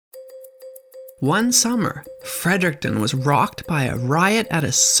One summer, Fredericton was rocked by a riot at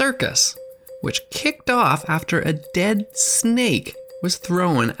a circus, which kicked off after a dead snake was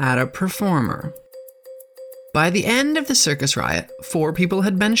thrown at a performer. By the end of the circus riot, 4 people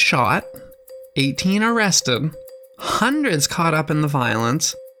had been shot, 18 arrested, hundreds caught up in the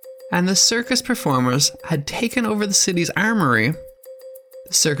violence, and the circus performers had taken over the city's armory.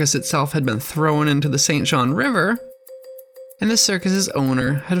 The circus itself had been thrown into the St. John River, and the circus's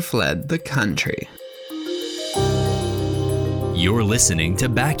owner had fled the country. You're listening to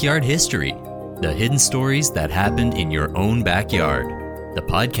Backyard History, the hidden stories that happened in your own backyard. The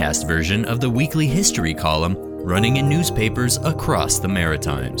podcast version of the weekly history column running in newspapers across the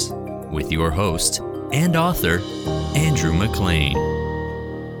Maritimes, with your host and author, Andrew McLean.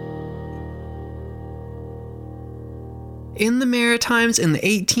 In the Maritimes in the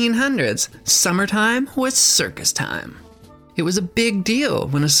 1800s, summertime was circus time. It was a big deal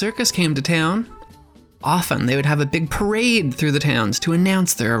when a circus came to town. Often they would have a big parade through the towns to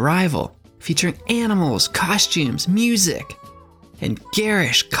announce their arrival, featuring animals, costumes, music, and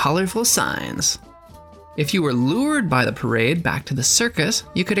garish, colorful signs. If you were lured by the parade back to the circus,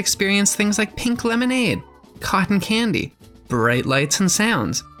 you could experience things like pink lemonade, cotton candy, bright lights and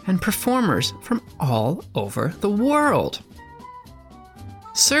sounds, and performers from all over the world.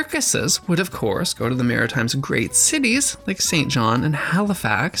 Circuses would, of course, go to the Maritimes' great cities like St. John and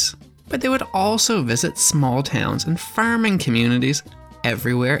Halifax, but they would also visit small towns and farming communities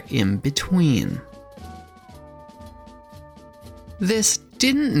everywhere in between. This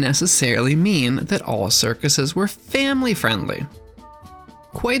didn't necessarily mean that all circuses were family-friendly.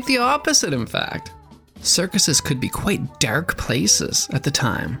 Quite the opposite, in fact. Circuses could be quite dark places at the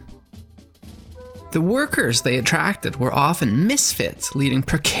time. The workers they attracted were often misfits leading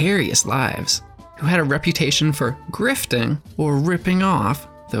precarious lives, who had a reputation for grifting or ripping off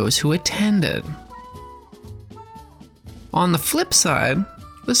those who attended. On the flip side,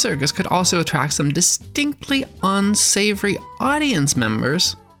 the circus could also attract some distinctly unsavory audience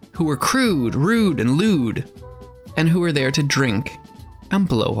members who were crude, rude, and lewd, and who were there to drink and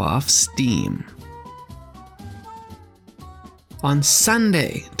blow off steam. On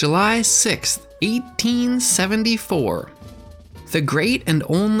Sunday, July 6th, 1874, the great and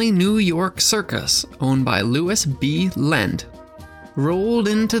only New York Circus, owned by Louis B. Lent, rolled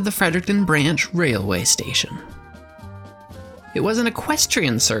into the Fredericton Branch railway station. It was an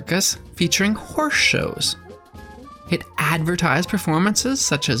equestrian circus featuring horse shows. It advertised performances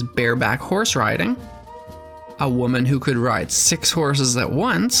such as bareback horse riding, a woman who could ride 6 horses at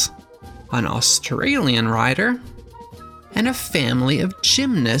once, an Australian rider, and a family of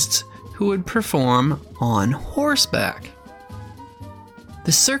gymnasts who would perform on horseback.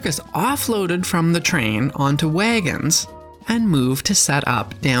 The circus offloaded from the train onto wagons and moved to set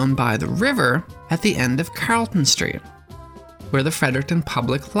up down by the river at the end of Carlton Street, where the Fredericton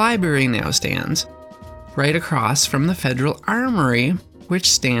Public Library now stands, right across from the Federal Armory,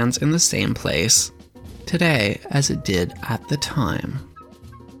 which stands in the same place today as it did at the time.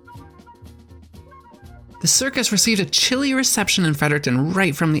 The circus received a chilly reception in Fredericton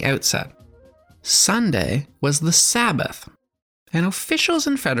right from the outset. Sunday was the Sabbath, and officials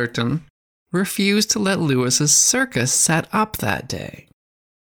in Fredericton refused to let Lewis's circus set up that day.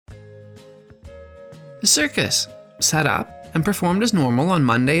 The circus set up and performed as normal on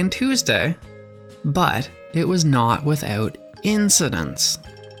Monday and Tuesday, but it was not without incidents.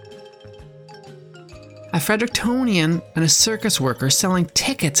 A Frederictonian and a circus worker selling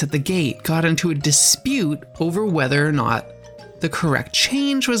tickets at the gate got into a dispute over whether or not the correct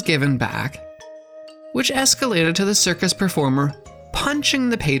change was given back, which escalated to the circus performer punching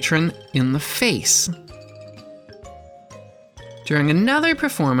the patron in the face. During another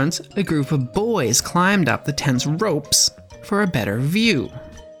performance, a group of boys climbed up the tent's ropes for a better view.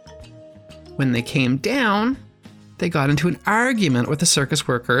 When they came down, they got into an argument with the circus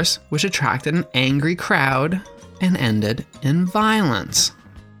workers, which attracted an angry crowd and ended in violence.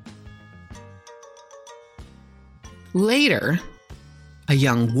 Later, a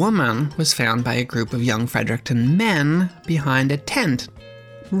young woman was found by a group of young Fredericton men behind a tent,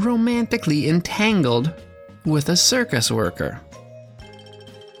 romantically entangled with a circus worker.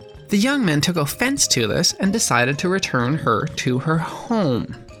 The young men took offense to this and decided to return her to her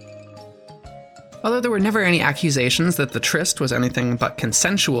home. Although there were never any accusations that the tryst was anything but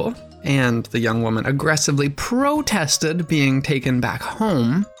consensual, and the young woman aggressively protested being taken back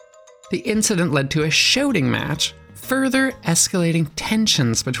home, the incident led to a shouting match, further escalating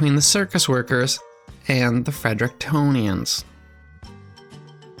tensions between the circus workers and the Frederictonians.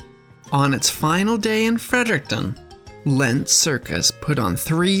 On its final day in Fredericton, Lent Circus put on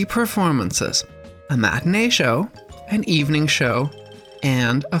 3 performances: a matinee show, an evening show,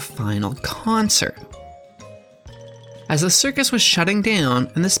 and a final concert. As the circus was shutting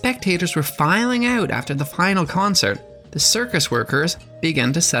down and the spectators were filing out after the final concert, the circus workers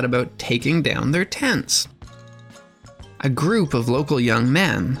began to set about taking down their tents. A group of local young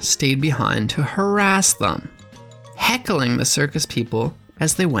men stayed behind to harass them, heckling the circus people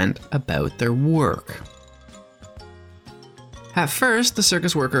as they went about their work. At first, the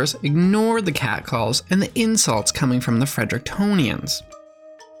circus workers ignored the catcalls and the insults coming from the Frederictonians.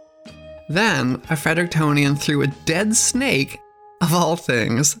 Then, a Frederictonian threw a dead snake, of all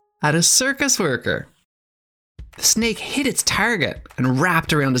things, at a circus worker. The snake hit its target and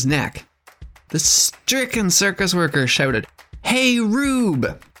wrapped around his neck. The stricken circus worker shouted, "Hey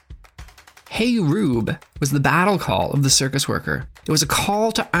Rube!" Hey Rube was the battle call of the circus worker. It was a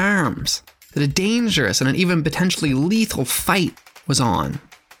call to arms, that a dangerous and an even potentially lethal fight was on.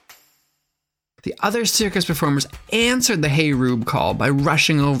 The other circus performers answered the Hey Rube call by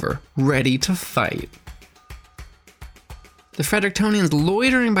rushing over, ready to fight. The Frederictonians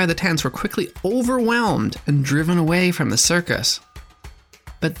loitering by the tents were quickly overwhelmed and driven away from the circus.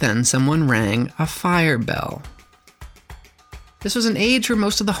 But then someone rang a fire bell. This was an age where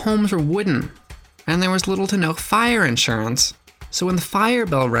most of the homes were wooden, and there was little to no fire insurance. So when the fire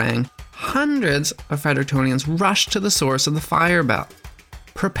bell rang, hundreds of Frederictonians rushed to the source of the fire bell,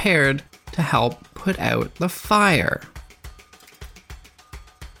 prepared to help put out the fire.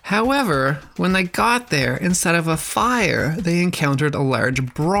 However, when they got there, instead of a fire, they encountered a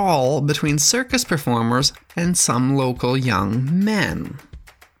large brawl between circus performers and some local young men.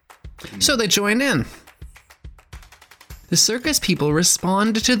 So they joined in. The circus people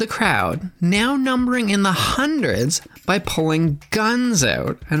responded to the crowd, now numbering in the hundreds, by pulling guns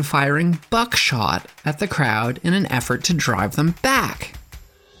out and firing buckshot at the crowd in an effort to drive them back.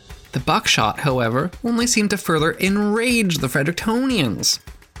 The buckshot, however, only seemed to further enrage the Frederictonians.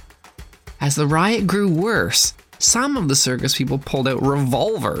 As the riot grew worse, some of the circus people pulled out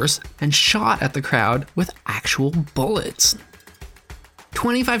revolvers and shot at the crowd with actual bullets.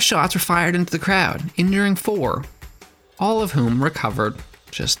 25 shots were fired into the crowd, injuring 4, all of whom recovered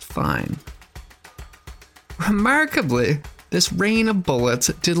just fine. Remarkably, this rain of bullets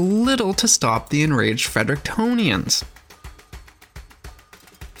did little to stop the enraged Frederictonians.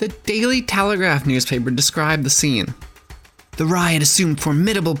 The Daily Telegraph newspaper described the scene. The riot assumed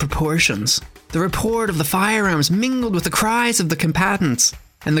formidable proportions. The report of the firearms mingled with the cries of the combatants,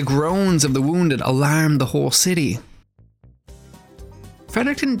 and the groans of the wounded alarmed the whole city.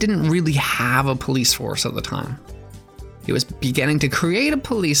 Fredericton didn't really have a police force at the time. It was beginning to create a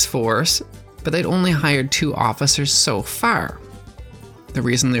police force, but they'd only hired 2 officers so far. The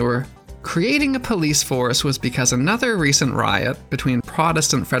reason they were creating a police force was because another recent riot between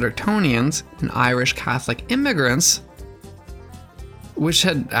Protestant Frederictonians and Irish Catholic immigrants, which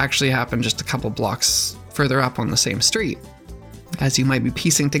had actually happened just a couple blocks further up on the same street. As you might be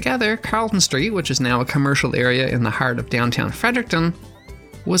piecing together, Carlton Street, which is now a commercial area in the heart of downtown Fredericton,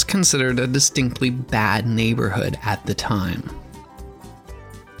 was considered a distinctly bad neighborhood at the time.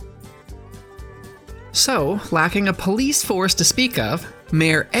 So, lacking a police force to speak of,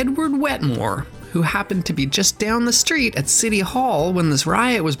 Mayor Edward Wetmore, who happened to be just down the street at City Hall when this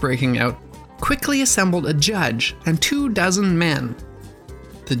riot was breaking out, quickly assembled a judge and 24 men.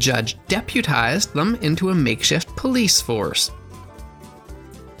 The judge deputized them into a makeshift police force.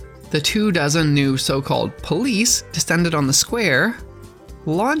 The 24 new so-called police descended on the square,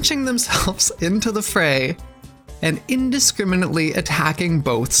 launching themselves into the fray and indiscriminately attacking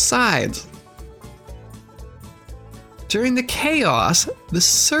both sides. During the chaos, the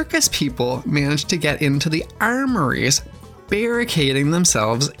circus people managed to get into the armories, barricading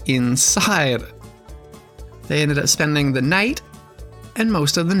themselves inside. They ended up spending the night and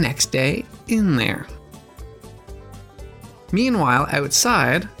most of the next day in there. Meanwhile,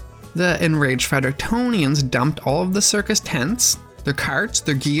 outside, the enraged Frederictonians dumped all of the circus tents, their carts,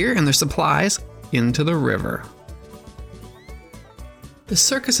 their gear, and their supplies into the river. The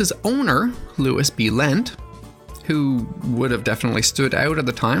circus's owner, Louis B. Lent, who would have definitely stood out at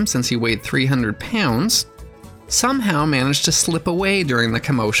the time since he weighed 300 pounds, somehow managed to slip away during the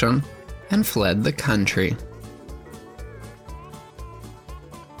commotion and fled the country.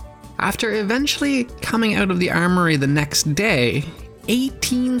 After eventually coming out of the armory the next day,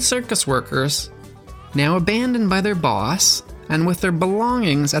 18 circus workers, now abandoned by their boss and with their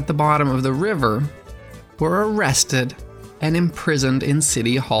belongings at the bottom of the river, were arrested and imprisoned in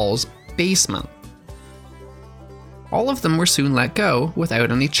City Hall's basement. All of them were soon let go without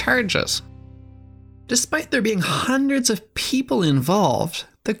any charges. Despite there being hundreds of people involved,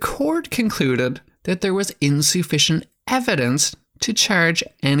 the court concluded that there was insufficient evidence to charge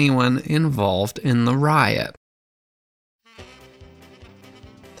anyone involved in the riot.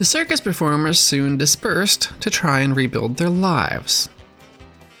 The circus performers soon dispersed to try and rebuild their lives.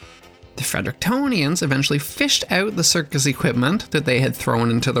 The Frederictonians eventually fished out the circus equipment that they had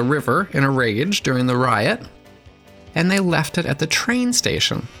thrown into the river in a rage during the riot, and they left it at the train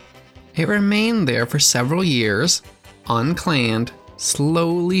station. It remained there for several years, unclaimed,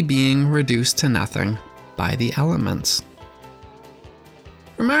 slowly being reduced to nothing by the elements.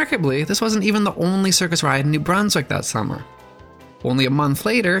 Remarkably, this wasn't even the only circus riot in New Brunswick that summer. Only a month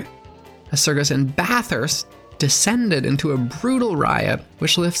later, a circus in Bathurst descended into a brutal riot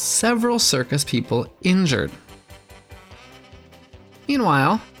which left several circus people injured.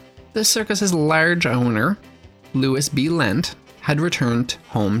 Meanwhile, the circus's large owner, Louis B. Lent, had returned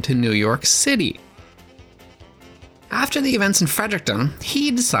home to New York City. After the events in Fredericton,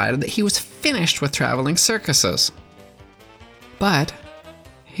 he decided that he was finished with traveling circuses. But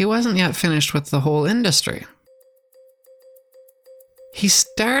he wasn't yet finished with the whole industry. He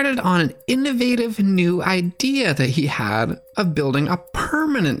started on an innovative new idea that he had of building a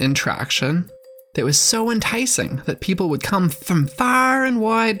permanent attraction that was so enticing that people would come from far and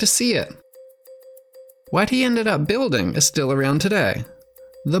wide to see it. What he ended up building is still around today,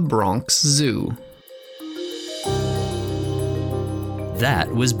 the Bronx Zoo. That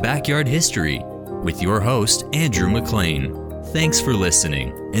was Backyard History with your host, Andrew McLean. Thanks for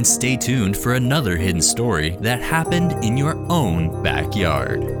listening, and stay tuned for another hidden story that happened in your own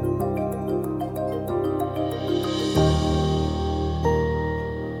backyard.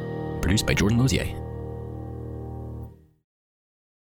 Produced by Jordan Lozier.